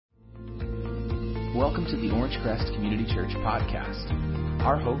Welcome to the Orangecrest Community Church podcast.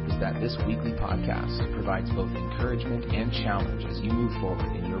 Our hope is that this weekly podcast provides both encouragement and challenge as you move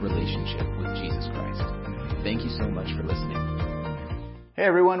forward in your relationship with Jesus Christ. Thank you so much for listening. Hey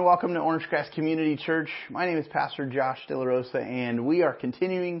everyone, welcome to Orangecrest Community Church. My name is Pastor Josh De La Rosa, and we are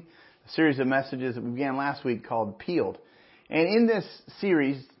continuing a series of messages that we began last week called Peeled. And in this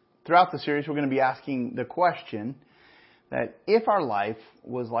series, throughout the series, we're going to be asking the question that if our life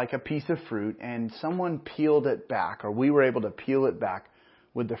was like a piece of fruit and someone peeled it back, or we were able to peel it back,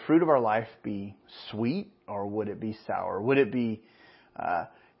 would the fruit of our life be sweet or would it be sour? Would it be,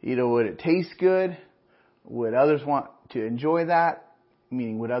 would it taste good? Would others want to enjoy that?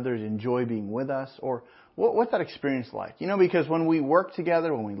 Meaning, would others enjoy being with us? Or what's that experience like? Because when we work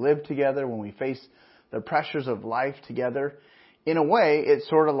together, when we live together, when we face the pressures of life together, in a way, it's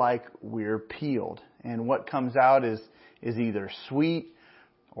sort of like we're peeled. And what comes out is either sweet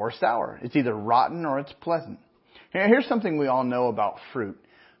or sour. It's either rotten or it's pleasant. Here's something we all know about fruit.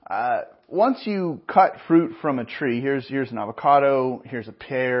 Once you cut fruit from a tree, here's an avocado, here's a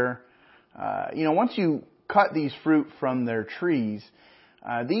pear. Once you cut these fruit from their trees,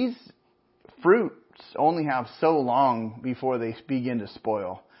 these fruits only have so long before they begin to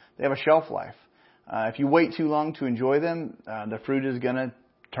spoil. They have a shelf life. If you wait too long to enjoy them, the fruit is going to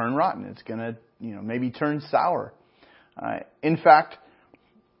turn rotten. It's going to, maybe turn sour. In fact,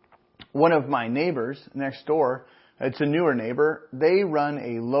 one of my neighbors next door, it's a newer neighbor, they run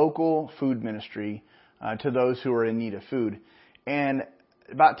a local food ministry to those who are in need of food. And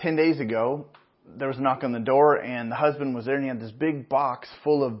about 10 days ago, there was a knock on the door, and the husband was there, and he had this big box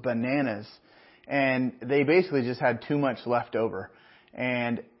full of bananas. And they basically just had too much left over.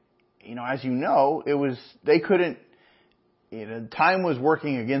 And, as they couldn't, time was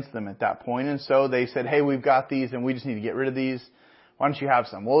working against them at that point, and so they said, hey, we've got these, and we just need to get rid of these. Why don't you have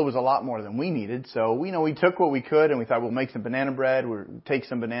some? Well, it was a lot more than we needed, so we took what we could, and we thought we'll make some banana bread, we'll take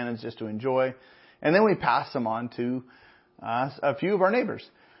some bananas just to enjoy, and then we passed them on to a few of our neighbors.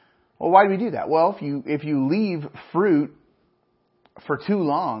 Well, why do we do that? Well, if you leave fruit for too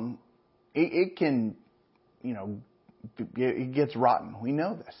long, it can, it gets rotten. We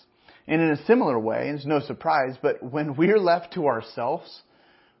know this. And in a similar way, and it's no surprise, but when we're left to ourselves,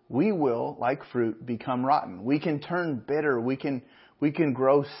 we will, like fruit, become rotten. We can turn bitter. We can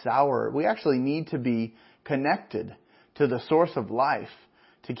grow sour. We actually need to be connected to the source of life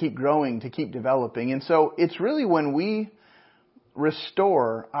to keep growing, to keep developing. And so it's really when we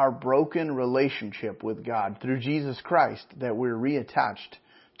restore our broken relationship with God through Jesus Christ that we're reattached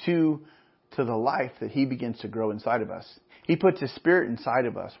to the life that He begins to grow inside of us. He puts His Spirit inside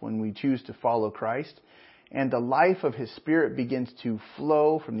of us when we choose to follow Christ, and the life of His Spirit begins to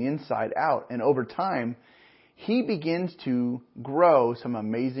flow from the inside out, and over time, He begins to grow some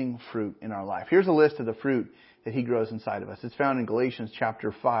amazing fruit in our life. Here's a list of the fruit that He grows inside of us. It's found in Galatians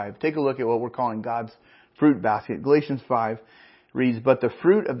chapter 5. Take a look at what we're calling God's fruit basket. Galatians 5 reads, "But the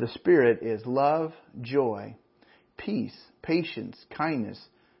fruit of the Spirit is love, joy, peace, patience, kindness,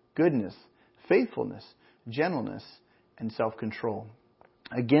 goodness, faithfulness, gentleness, and self-control.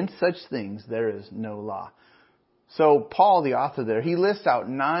 Against such things there is no law." So Paul, the author there, he lists out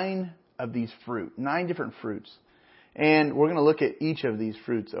 9 of these fruit, 9 different fruits. And we're going to look at each of these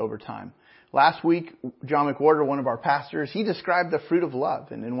fruits over time. Last week, John McWhorter, one of our pastors, he described the fruit of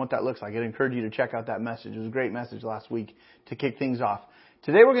love and what that looks like. I'd encourage you to check out that message. It was a great message last week to kick things off.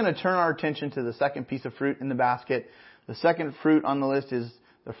 Today we're going to turn our attention to the second piece of fruit in the basket. The second fruit on the list is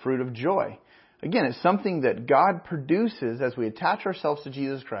the fruit of joy. Again, it's something that God produces as we attach ourselves to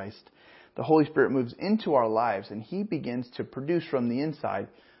Jesus Christ. The Holy Spirit moves into our lives, and He begins to produce from the inside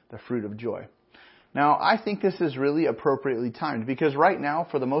the fruit of joy. Now, I think this is really appropriately timed, because right now,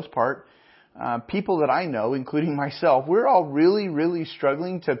 for the most part, people that I know, including myself, we're all really, really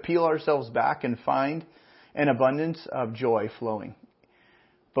struggling to peel ourselves back and find an abundance of joy flowing.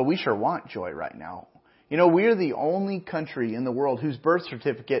 But we sure want joy right now. We're the only country in the world whose birth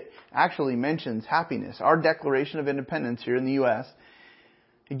certificate actually mentions happiness. Our Declaration of Independence here in the U.S.,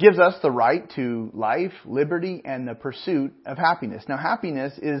 it gives us the right to life, liberty, and the pursuit of happiness. Now,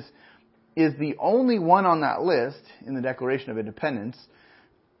 happiness is the only one on that list in the Declaration of Independence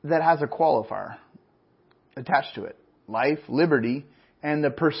that has a qualifier attached to it. Life, liberty, and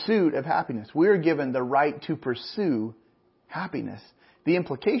the pursuit of happiness. We're given the right to pursue happiness. The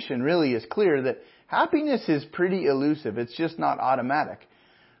implication really is clear that happiness is pretty elusive. It's just not automatic.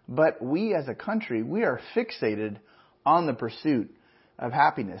 But we as a country, we are fixated on the pursuit of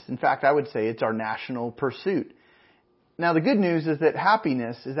happiness. In fact, I would say it's our national pursuit. Now, the good news is that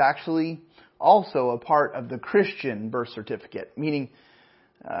happiness is actually also a part of the Christian birth certificate, meaning,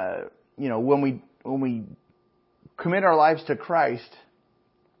 when we commit our lives to Christ,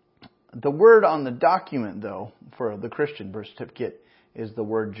 the word on the document, though, for the Christian birth certificate is the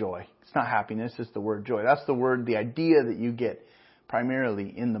word joy. It's not happiness, it's the word joy. That's the word, the idea that you get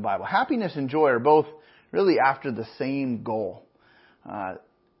primarily in the Bible. Happiness and joy are both really after the same goal.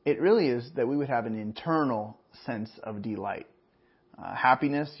 It really is that we would have an internal sense of delight.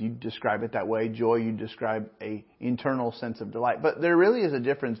 Happiness, you describe it that way. Joy, you describe a internal sense of delight. But there really is a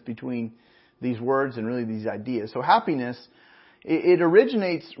difference between these words and really these ideas. So happiness, it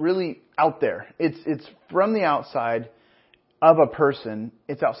originates really out there. It's from the outside of a person.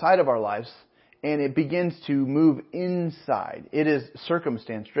 It's outside of our lives, and it begins to move inside. It is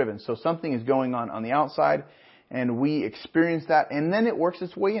circumstance driven. So something is going on the outside, and we experience that, and then it works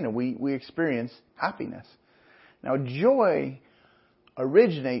its way in, and we experience happiness. Now, joy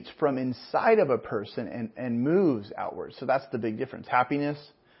originates from inside of a person and moves outward. So that's the big difference. Happiness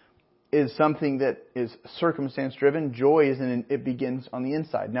is something that is circumstance driven. Joy it begins on the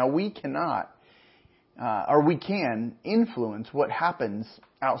inside. Now, we cannot, or we can influence what happens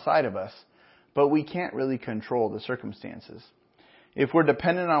outside of us, but we can't really control the circumstances. If we're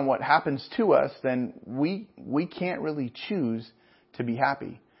dependent on what happens to us, then we can't really choose to be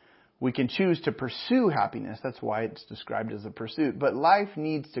happy. We can choose to pursue happiness. That's why it's described as a pursuit. But life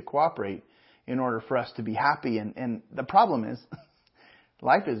needs to cooperate in order for us to be happy. And the problem is,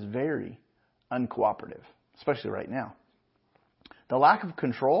 life is very uncooperative, especially right now. The lack of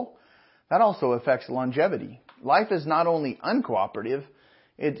control, that also affects longevity. Life is not only uncooperative,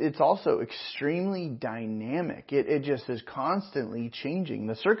 it's also extremely dynamic. It just is constantly changing.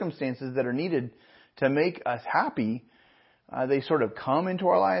 The circumstances that are needed to make us happy, they sort of come into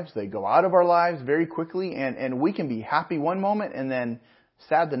our lives, they go out of our lives very quickly, and we can be happy one moment and then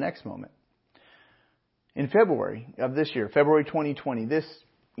sad the next moment. In February of this year, February 2020,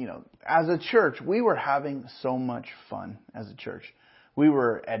 as a church, we were having so much fun as a church. We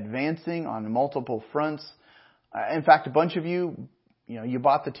were advancing on multiple fronts. In fact, a bunch of you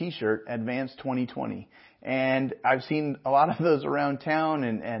bought the t-shirt, Advance 2020. And I've seen a lot of those around town,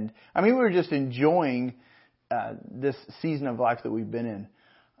 and we were just enjoying this season of life that we've been in.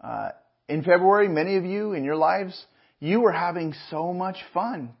 In February, many of you in your lives, you were having so much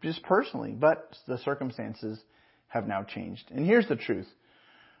fun, just personally, but the circumstances have now changed. And here's the truth.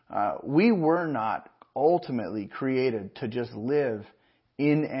 We were not ultimately created to just live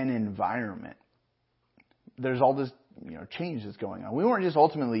in an environment. There's all this, change that's going on. We weren't just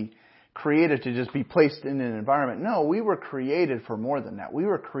ultimately created to just be placed in an environment. No, we were created for more than that. We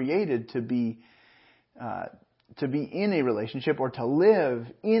were created to be in a relationship, or to live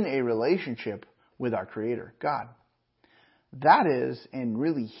in a relationship with our Creator, God. That is, and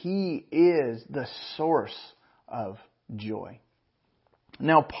really He is the source of joy.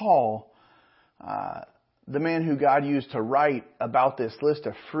 Now, Paul, the man who God used to write about this list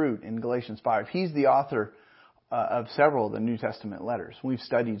of fruit in Galatians 5, he's the author of several of the New Testament letters. We've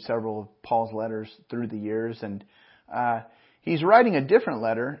studied several of Paul's letters through the years, and he's writing a different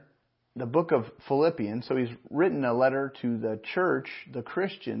letter, the book of Philippians. So he's written a letter to the church, the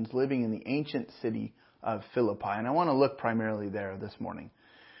Christians living in the ancient city of Philippi. And I want to look primarily there this morning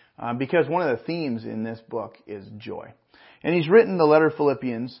because one of the themes in this book is joy. And he's written the letter of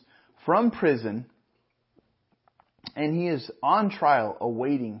Philippians from prison, and he is on trial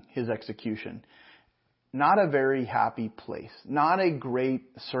awaiting his execution. Not a very happy place, not a great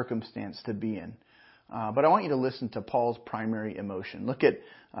circumstance to be in. But I want you to listen to Paul's primary emotion. Look at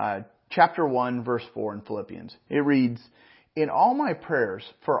chapter 1, verse 4 in Philippians. It reads, "In all my prayers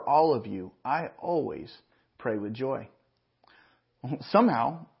for all of you, I always pray with joy."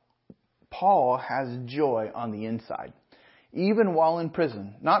 Somehow, Paul has joy on the inside, even while in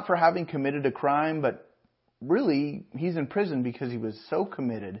prison. Not for having committed a crime, but really, he's in prison because he was so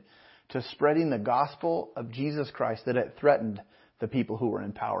committed to spreading the gospel of Jesus Christ that it threatened the people who were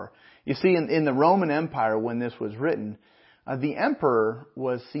in power. You see, in the Roman Empire, when this was written, the emperor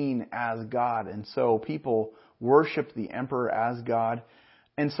was seen as God. And so people worshiped the emperor as God.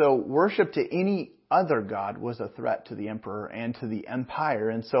 And so worship to any other god was a threat to the emperor and to the empire.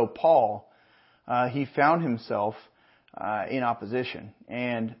 And so Paul, he found himself in opposition.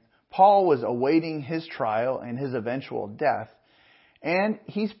 And Paul was awaiting his trial and his eventual death. And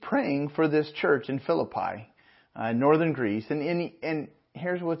he's praying for this church in Philippi, northern Greece. And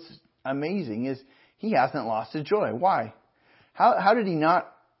here's what's amazing is he hasn't lost his joy. Why? How did he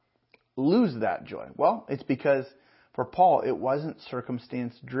not lose that joy? Well, it's because for Paul, it wasn't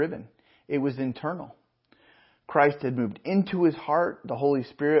circumstance driven. It was internal. Christ had moved into his heart. The Holy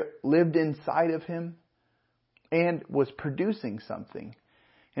Spirit lived inside of him and was producing something.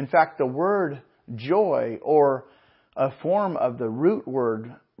 In fact, the word joy, or a form of the root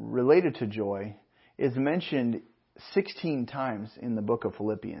word related to joy, is mentioned 16 times in the book of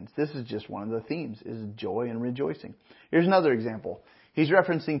Philippians. This is just one of the themes, is joy and rejoicing. Here's another example. He's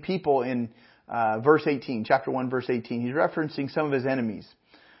referencing people in verse 18, chapter 1, verse 18. He's referencing some of his enemies.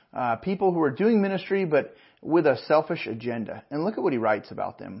 People who are doing ministry, but with a selfish agenda. And look at what he writes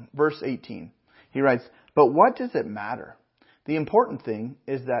about them. Verse 18. He writes, "But what does it matter? The important thing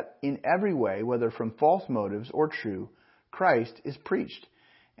is that in every way, whether from false motives or true, Christ is preached.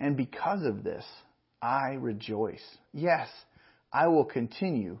 And because of this, I rejoice. Yes, I will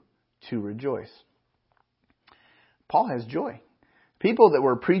continue to rejoice." Paul has joy. People that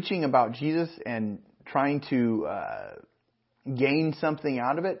were preaching about Jesus and trying to gain something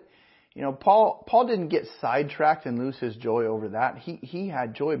out of it, Paul didn't get sidetracked and lose his joy over that. He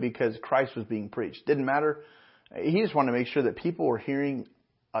had joy because Christ was being preached. Didn't matter. He just wanted to make sure that people were hearing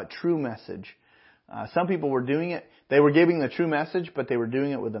a true message. Some people were doing it. They were giving the true message, but they were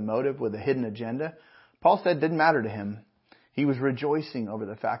doing it with a motive, with a hidden agenda. Paul said it didn't matter to him. He was rejoicing over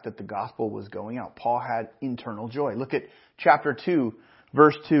the fact that the gospel was going out. Paul had internal joy. Look at chapter 2,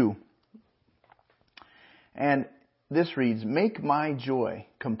 verse 2. And this reads, "Make my joy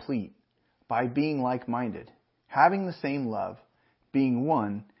complete by being like-minded, having the same love, being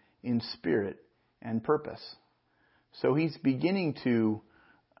one in spirit and purpose." So he's beginning to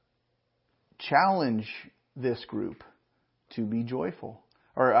challenge this group to be joyful.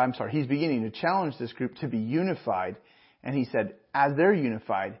 He's beginning to challenge this group to be unified. And he said, as they're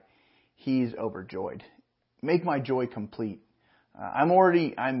unified, he's overjoyed. Make my joy complete. I'm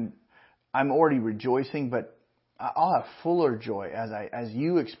already rejoicing, but I'll have fuller joy as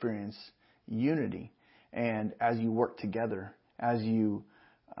you experience unity and as you work together, as you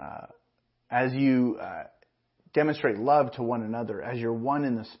demonstrate love to one another, as you're one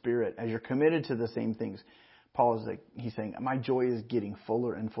in the Spirit, as you're committed to the same things. Paul he's saying, my joy is getting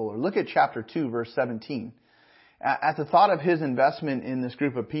fuller and fuller. Look at chapter 2, verse 17. At the thought of his investment in this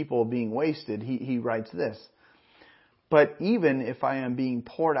group of people being wasted, he writes this, "But even if I am being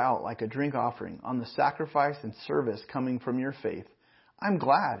poured out like a drink offering on the sacrifice and service coming from your faith, I'm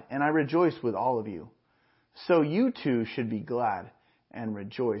glad and I rejoice with all of you. So you too should be glad and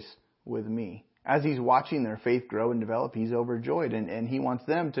rejoice with me." As he's watching their faith grow and develop, he's overjoyed, and he wants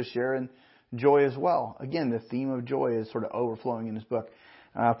them to share in joy as well. Again, the theme of joy is sort of overflowing in his book.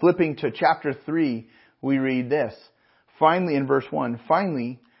 Flipping to chapter 3, we read this. Finally, in verse 1,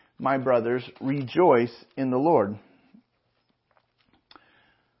 "Finally, my brothers, rejoice in the Lord."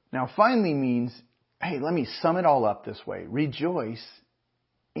 Now, finally means, hey, let me sum it all up this way. Rejoice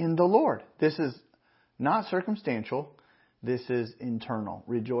in the Lord. This is not circumstantial. This is internal.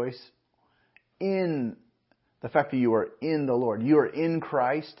 Rejoice in the fact that you are in the Lord. You are in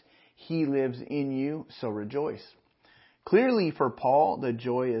Christ. He lives in you, so rejoice. Clearly for Paul, the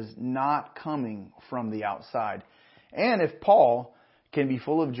joy is not coming from the outside. And if Paul can be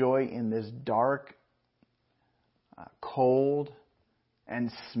full of joy in this dark, cold,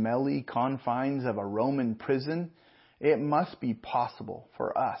 and smelly confines of a Roman prison, it must be possible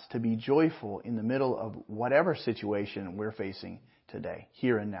for us to be joyful in the middle of whatever situation we're facing today,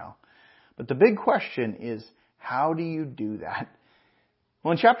 here and now. But the big question is, how do you do that?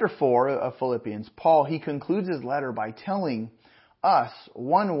 Well, in chapter 4 of Philippians, Paul, he concludes his letter by telling us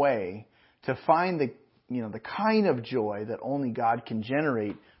one way to find the kind of joy that only God can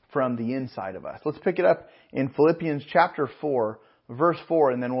generate from the inside of us. Let's pick it up in Philippians chapter 4, verse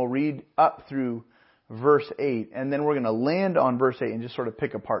 4, and then we'll read up through verse 8, and then we're going to land on verse 8 and just sort of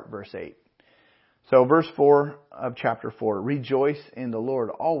pick apart verse 8. So verse 4 of chapter 4, "Rejoice in the Lord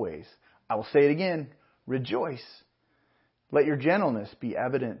always. I will say it again, rejoice. Let your gentleness be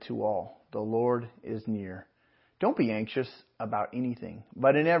evident to all. The Lord is near. Don't be anxious about anything,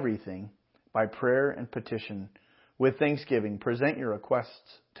 but in everything, by prayer and petition, with thanksgiving, present your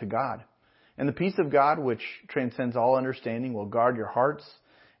requests to God. And the peace of God, which transcends all understanding, will guard your hearts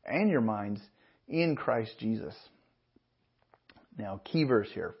and your minds in Christ Jesus." Now, key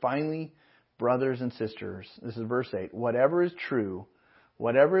verse here. "Finally, brothers and sisters," this is verse 8, "whatever is true,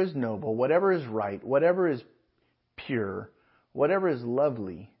 whatever is noble, whatever is right, whatever is pure, whatever is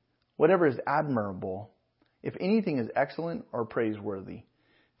lovely, whatever is admirable, if anything is excellent or praiseworthy,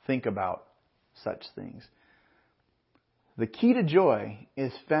 think about such things." The key to joy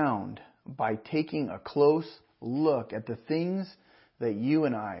is found by taking a close look at the things that you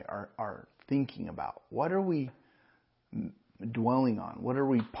and I are thinking about. What are we dwelling on? What are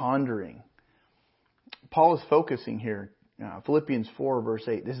we pondering? Paul is focusing here. Philippians 4, verse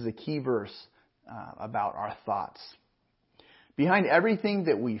 8. This is a key verse about our thoughts. Behind everything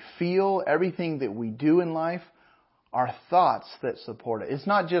that we feel, everything that we do in life, are thoughts that support it. It's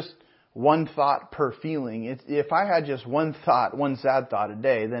not just one thought per feeling. If I had just one thought, one sad thought a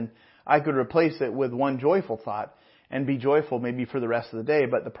day, then I could replace it with one joyful thought and be joyful maybe for the rest of the day.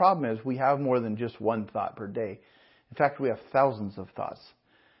 But the problem is we have more than just one thought per day. In fact, we have thousands of thoughts.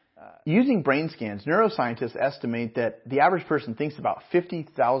 Using brain scans, neuroscientists estimate that the average person thinks about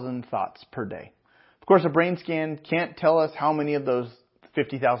 50,000 thoughts per day. Of course, a brain scan can't tell us how many of those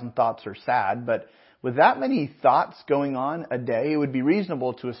 50,000 thoughts are sad, but with that many thoughts going on a day, it would be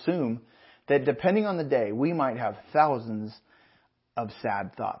reasonable to assume that depending on the day, we might have thousands of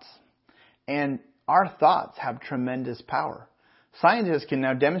sad thoughts. And our thoughts have tremendous power. Scientists can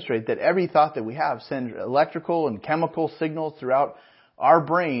now demonstrate that every thought that we have sends electrical and chemical signals throughout our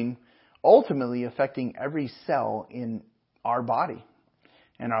brain, ultimately affecting every cell in our body.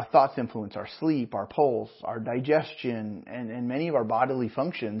 And our thoughts influence our sleep, our pulse, our digestion, and many of our bodily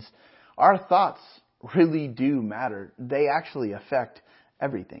functions. Our thoughts really do matter. They actually affect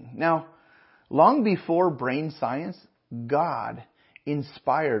everything. Now, long before brain science, God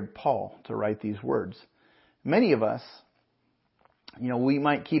inspired Paul to write these words. Many of us, we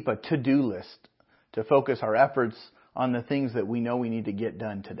might keep a to-do list to focus our efforts on the things that we know we need to get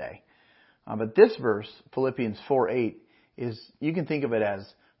done today. But this verse, Philippians 4:8, you can think of it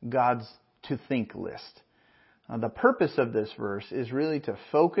as God's to-think list. The purpose of this verse is really to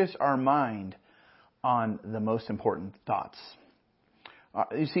focus our mind on the most important thoughts.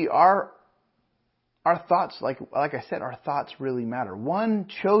 You see, our thoughts, like I said, our thoughts really matter. One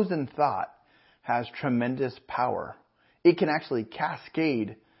chosen thought has tremendous power. It can actually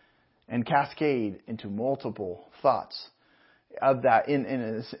cascade into multiple thoughts of that in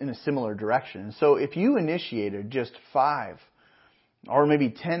a similar direction. So if you initiated just 5 or maybe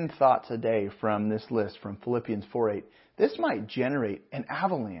 10 thoughts a day from this list from Philippians 4:8, this might generate an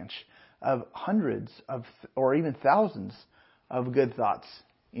avalanche of hundreds of or even thousands of good thoughts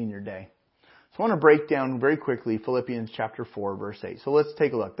in your day. So I want to break down very quickly Philippians chapter 4, verse 8. So let's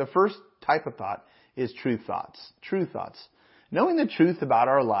take a look. The first type of thought is true thoughts. True thoughts. Knowing the truth about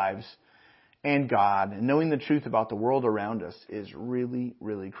our lives and God, and knowing the truth about the world around us is really,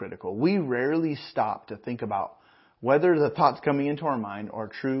 really critical. We rarely stop to think about whether the thoughts coming into our mind are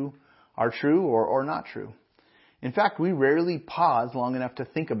true or not true. In fact, we rarely pause long enough to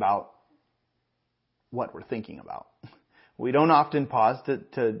think about what we're thinking about. We don't often pause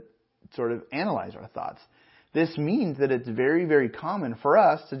to sort of analyze our thoughts. This means that it's very, very common for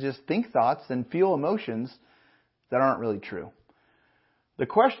us to just think thoughts and feel emotions that aren't really true. The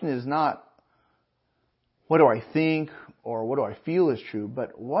question is not, what do I think or what do I feel is true,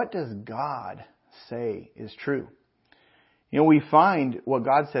 but what does God say is true? We find what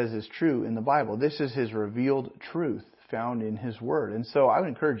God says is true in the Bible. This is His revealed truth found in His Word. And so I would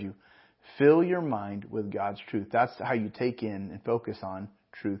encourage you, fill your mind with God's truth. That's how you take in and focus on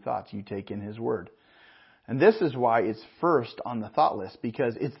true thoughts. You take in His Word. And this is why it's first on the thought list,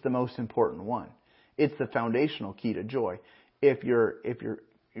 because it's the most important one. It's the foundational key to joy. If you're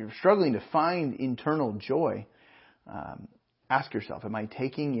struggling to find internal joy, ask yourself, am I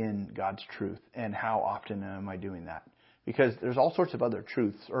taking in God's truth? And how often am I doing that? Because there's all sorts of other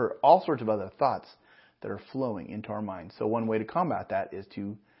truths or all sorts of other thoughts that are flowing into our minds. So one way to combat that is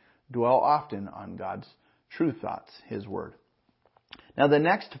to dwell often on God's true thoughts, His Word. Now the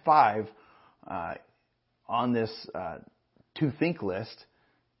next 5 on this to think list,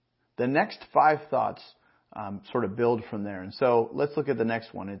 the next 5 thoughts sort of build from there. And so let's look at the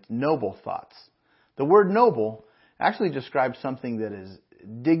next one. It's noble thoughts. The word noble actually describes something that is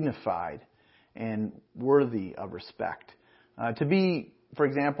dignified and worthy of respect. To be, for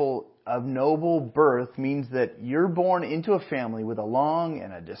example, of noble birth means that you're born into a family with a long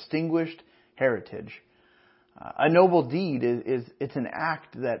and a distinguished heritage. A noble deed it's an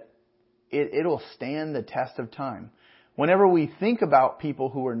act that it'll stand the test of time. Whenever we think about people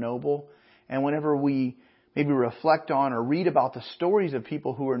who are noble, and whenever we maybe reflect on or read about the stories of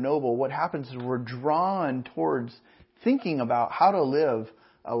people who are noble, what happens is we're drawn towards thinking about how to live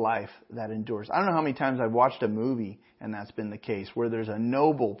a life that endures. I don't know how many times I've watched a movie and that's been the case, where there's a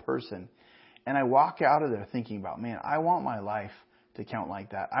noble person, and I walk out of there thinking about, man, I want my life to count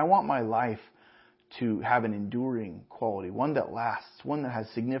like that. I want my life to have an enduring quality, one that lasts, one that has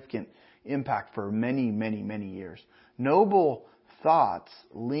significant impact for many, many, many years. Noble thoughts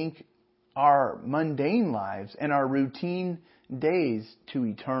link our mundane lives and our routine days to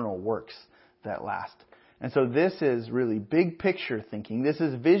eternal works that last. And so this is really big picture thinking. This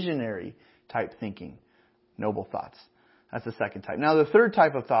is visionary type thinking. Noble thoughts. That's the second type. Now the third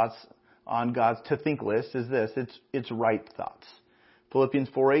type of thoughts on God's to think list is this. It's right thoughts. Philippians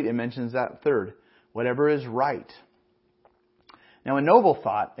 4:8, it mentions that third. Whatever is right. Now, a noble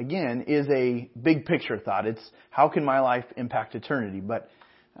thought, again, is a big picture thought. It's how can my life impact eternity? But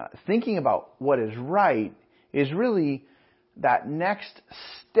thinking about what is right is really that next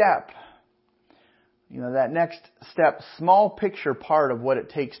step, that next step, small picture part of what it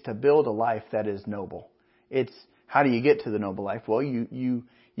takes to build a life that is noble. It's how do you get to the noble life? Well,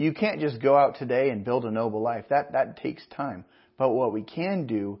 you can't just go out today and build a noble life. That takes time. But what we can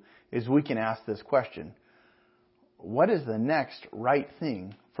do is we can ask this question. What is the next right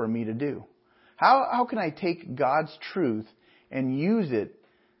thing for me to do? How can I take God's truth and use it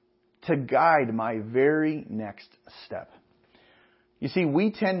to guide my very next step? You see,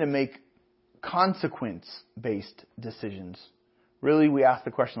 we tend to make consequence-based decisions. Really, we ask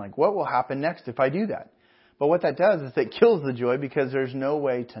the question like, what will happen next if I do that? But what that does is it kills the joy because there's no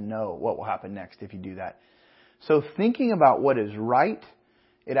way to know what will happen next if you do that. So thinking about what is right,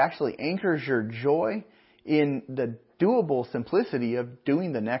 it actually anchors your joy in the doable simplicity of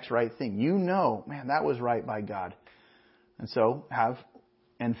doing the next right thing. Man, that was right by God. And so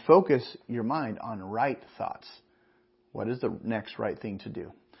focus your mind on right thoughts. What is the next right thing to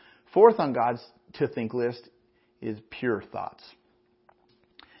do? Fourth on God's to think list is pure thoughts.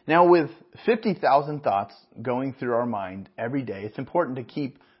 Now, with 50,000 thoughts going through our mind every day, it's important to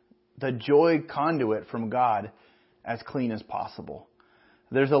keep the joy conduit from God as clean as possible.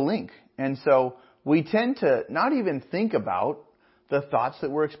 There's a link. And so we tend to not even think about the thoughts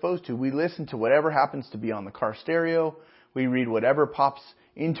that we're exposed to. We listen to whatever happens to be on the car stereo. We read whatever pops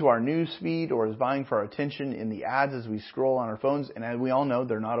into our news feed or is vying for our attention in the ads as we scroll on our phones. And as we all know,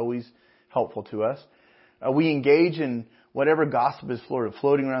 they're not always helpful to us. We engage in whatever gossip is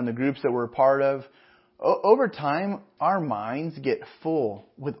floating around the groups that we're a part of. Over time, our minds get full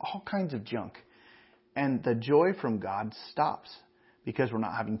with all kinds of junk. And the joy from God stops because we're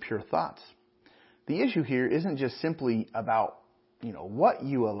not having pure thoughts. The issue here isn't just simply about, what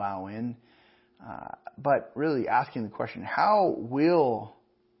you allow in, but really asking the question, how will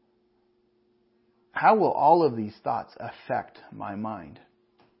all of these thoughts affect my mind?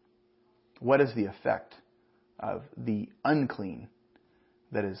 What is the effect of the unclean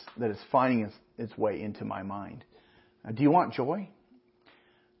that is finding its way into my mind? Do you want joy?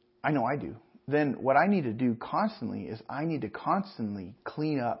 I know I do. Then what I need to do constantly is I need to constantly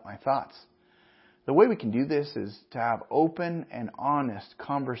clean up my thoughts. The way we can do this is to have open and honest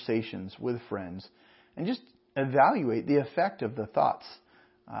conversations with friends and just evaluate the effect of the thoughts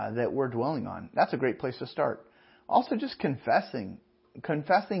that we're dwelling on. That's a great place to start. Also, just confessing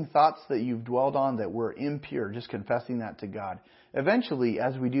thoughts that you've dwelled on that were impure, just confessing that to God. Eventually,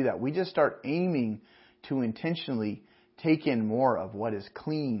 as we do that, we just start aiming to intentionally take in more of what is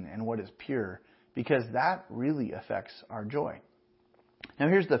clean and what is pure, because that really affects our joy. Now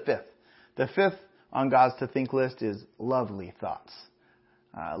here's the fifth. The fifth on God's to think list is lovely thoughts.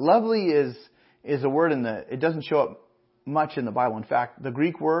 Lovely is a word it doesn't show up much in the Bible. In fact, the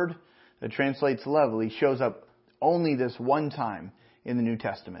Greek word that translates lovely shows up only this one time in the New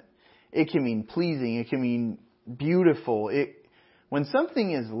Testament. It can mean pleasing. It can mean beautiful. When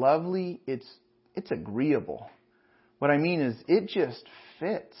something is lovely, it's agreeable. What I mean is it just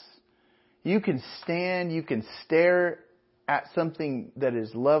fits. You can stare at something that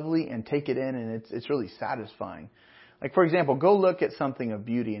is lovely and take it in, and it's really satisfying. Like, for example, go look at something of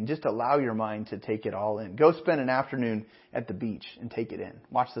beauty and just allow your mind to take it all in. Go spend an afternoon at the beach and take it in.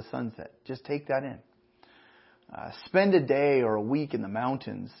 Watch the sunset. Just take that in. Spend a day or a week in the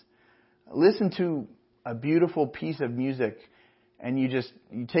mountains. Listen to a beautiful piece of music and you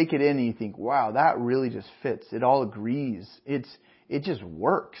take it in and you think, wow, that really just fits. It all agrees. It just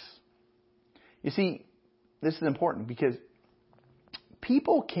works. You see, this is important because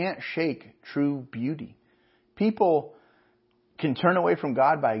people can't shake true beauty. People can turn away from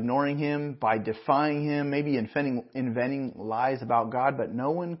God by ignoring Him, by defying Him, maybe inventing lies about God, but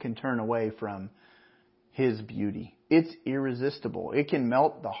no one can turn away from His beauty. It's irresistible. It can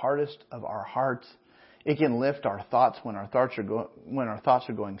melt the hardest of our hearts. It can lift our thoughts when our thoughts are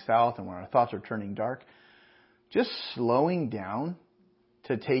going south and when our thoughts are turning dark. Just slowing down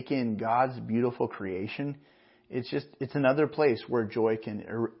to take in God's beautiful creation, it's another place where joy can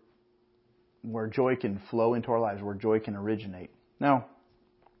flow into our lives, where joy can originate. Now,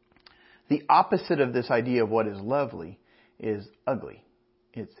 the opposite of this idea of what is lovely is ugly.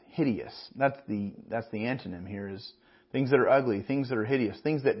 It's hideous. That's the antonym here, is things that are ugly, things that are hideous,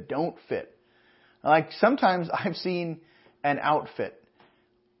 things that don't fit. Like sometimes I've seen an outfit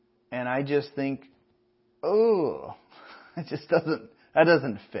and I just think, oh, that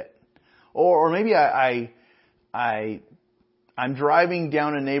doesn't fit. Or maybe I'm driving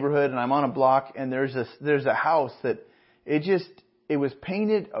down a neighborhood and I'm on a block and there's a house that it was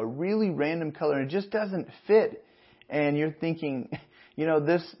painted a really random color and it just doesn't fit. And you're thinking,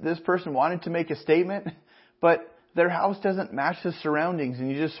 this person wanted to make a statement, but their house doesn't match the surroundings,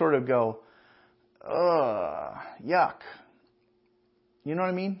 and you just sort of go, ugh, yuck. You know what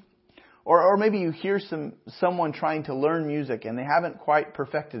I mean? Or maybe you hear someone trying to learn music and they haven't quite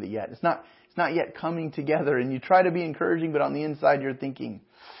perfected it yet. It's not yet coming together, and you try to be encouraging, but on the inside you're thinking,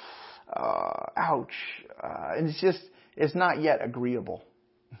 ouch. And it's not yet agreeable.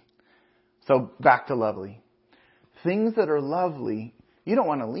 So back to lovely. Things that are lovely, you don't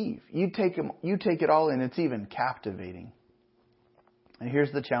want to leave. You take it all in. It's even captivating. And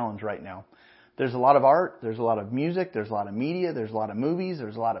here's the challenge right now. There's a lot of art, there's a lot of music, there's a lot of media, there's a lot of movies,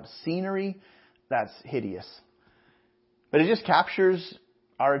 there's a lot of scenery that's hideous. But it just captures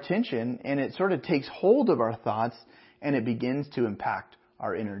our attention and it sort of takes hold of our thoughts and it begins to impact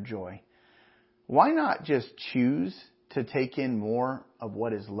our inner joy. Why not just choose to take in more of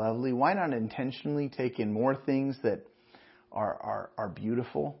what is lovely? Why not intentionally take in more things that are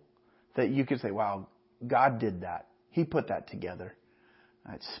beautiful? That you could say, wow, God did that. He put that together.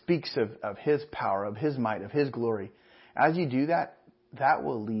 It speaks of His power, of His might, of His glory. As you do that, that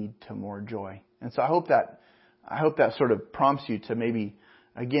will lead to more joy. And so I hope that sort of prompts you to maybe,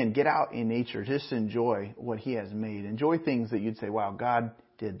 again, get out in nature. Just enjoy what He has made. Enjoy things that you'd say, wow, God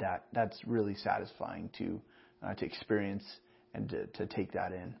did that. That's really satisfying to experience and to take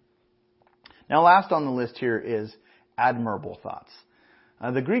that in. Now, last on the list here is admirable thoughts.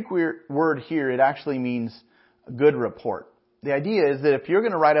 The Greek word here, it actually means good report. The idea is that if you're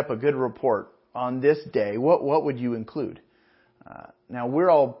going to write up a good report on this day, what would you include? Now, we're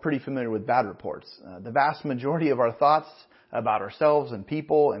all pretty familiar with bad reports. The vast majority of our thoughts about ourselves and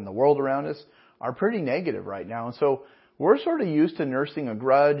people and the world around us are pretty negative right now. And so we're sort of used to nursing a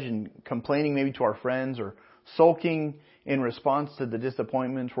grudge and complaining maybe to our friends or sulking in response to the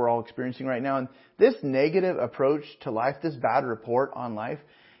disappointments we're all experiencing right now. And this negative approach to life, this bad report on life,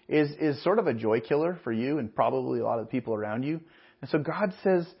 is sort of a joy killer for you and probably a lot of the people around you. And so God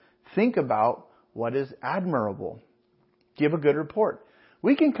says, think about what is admirable. Give a good report.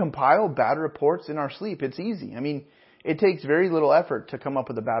 We can compile bad reports in our sleep. It's easy. I mean, it takes very little effort to come up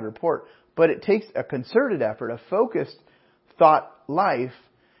with a bad report, but it takes a concerted effort, a focused thought life,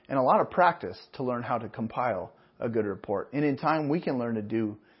 and a lot of practice to learn how to compile a good report. And in time, we can learn to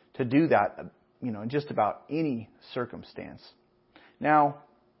do that, in just about any circumstance. Now,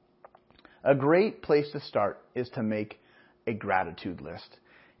 a great place to start is to make a gratitude list.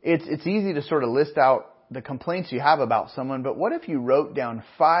 It's easy to sort of list out the complaints you have about someone, but what if you wrote down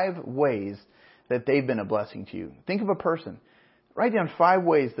 5 ways that they've been a blessing to you? Think of a person. Write down 5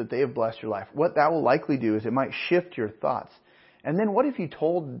 ways that they have blessed your life. What that will likely do is it might shift your thoughts. And then what if you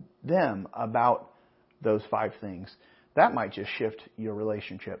told them about those 5 things? That might just shift your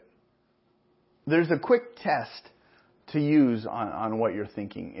relationship. There's a quick test to use on what you're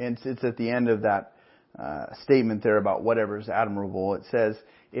thinking. It's at the end of that statement there about whatever is admirable. It says,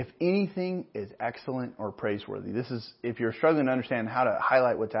 if anything is excellent or praiseworthy. This is, if you're struggling to understand how to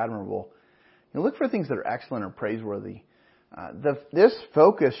highlight what's admirable, you look for things that are excellent or praiseworthy. This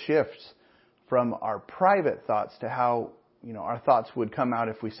focus shifts from our private thoughts to how our thoughts would come out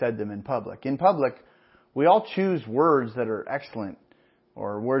if we said them in public. In public, we all choose words that are excellent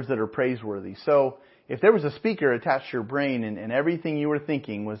or words that are praiseworthy. So if there was a speaker attached to your brain and everything you were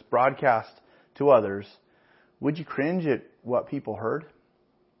thinking was broadcast to others, would you cringe at what people heard?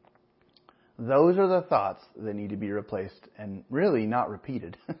 Those are the thoughts that need to be replaced and really not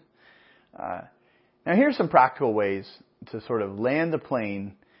repeated. Now here's some practical ways to sort of land the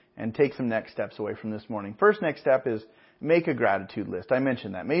plane and take some next steps away from this morning. First next step is make a gratitude list. I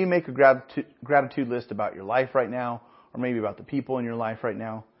mentioned that. Maybe make a gratitude list about your life right now, or maybe about the people in your life right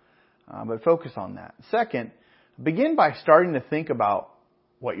now. But focus on that. Second, begin by starting to think about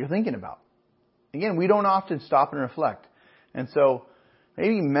what you're thinking about. Again, we don't often stop and reflect. And so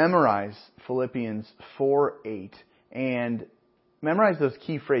maybe memorize Philippians 4:8 and memorize those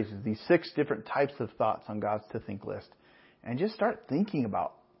key phrases, these 6 different types of thoughts on God's to think list. And just start thinking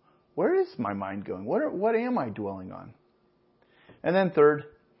about, where is my mind going? What am I dwelling on? And then third,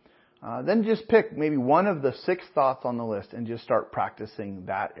 then just pick maybe one of the 6 thoughts on the list and just start practicing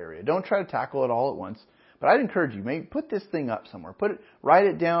that area. Don't try to tackle it all at once. But I'd encourage you, maybe put this thing up somewhere. Write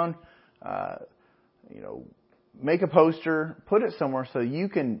it down, make a poster, put it somewhere so you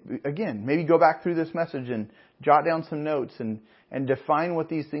can, again, maybe go back through this message and jot down some notes and define what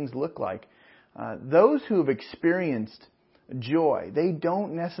these things look like. Those who have experienced joy. They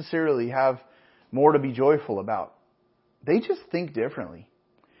don't necessarily have more to be joyful about. They just think differently.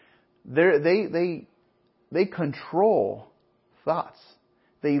 They control thoughts.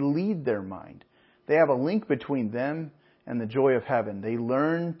 They lead their mind. They have a link between them and the joy of heaven. They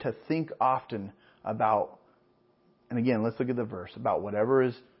learn to think often about, and again, let's look at the verse, about whatever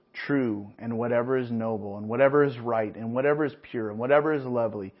is true and whatever is noble and whatever is right and whatever is pure and whatever is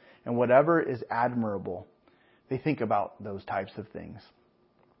lovely and whatever is admirable. They think about those types of things.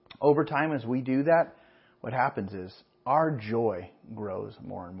 Over time, as we do that, what happens is our joy grows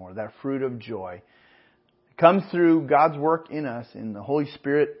more and more. That fruit of joy comes through God's work in us, in the Holy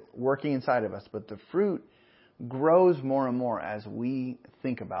Spirit working inside of us. But the fruit grows more and more as we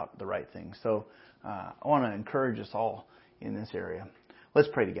think about the right things. So I want to encourage us all in this area. Let's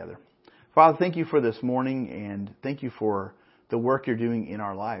pray together. Father, thank you for this morning, and thank you for the work you're doing in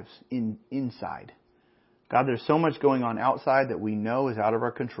our lives, inside. God, there's so much going on outside that we know is out of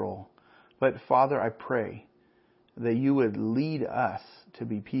our control. But Father, I pray that you would lead us to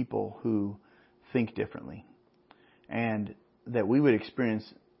be people who think differently, and that we would experience,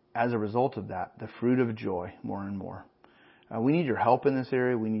 as a result of that, the fruit of joy more and more. We need your help in this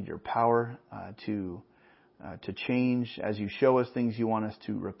area. We need your power to change as you show us things you want us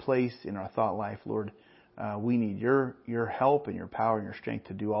to replace in our thought life, Lord. We need your help and your power and your strength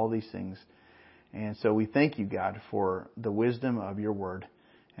to do all these things. And so we thank you, God, for the wisdom of your word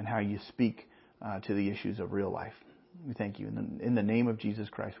and how you speak to the issues of real life. We thank you. In the name of Jesus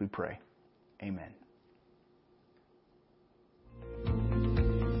Christ, we pray. Amen.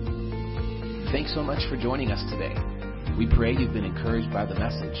 Thanks so much for joining us today. We pray you've been encouraged by the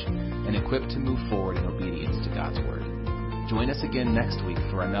message and equipped to move forward in obedience to God's Word. Join us again next week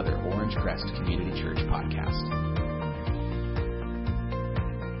for another Orangecrest Community Church podcast.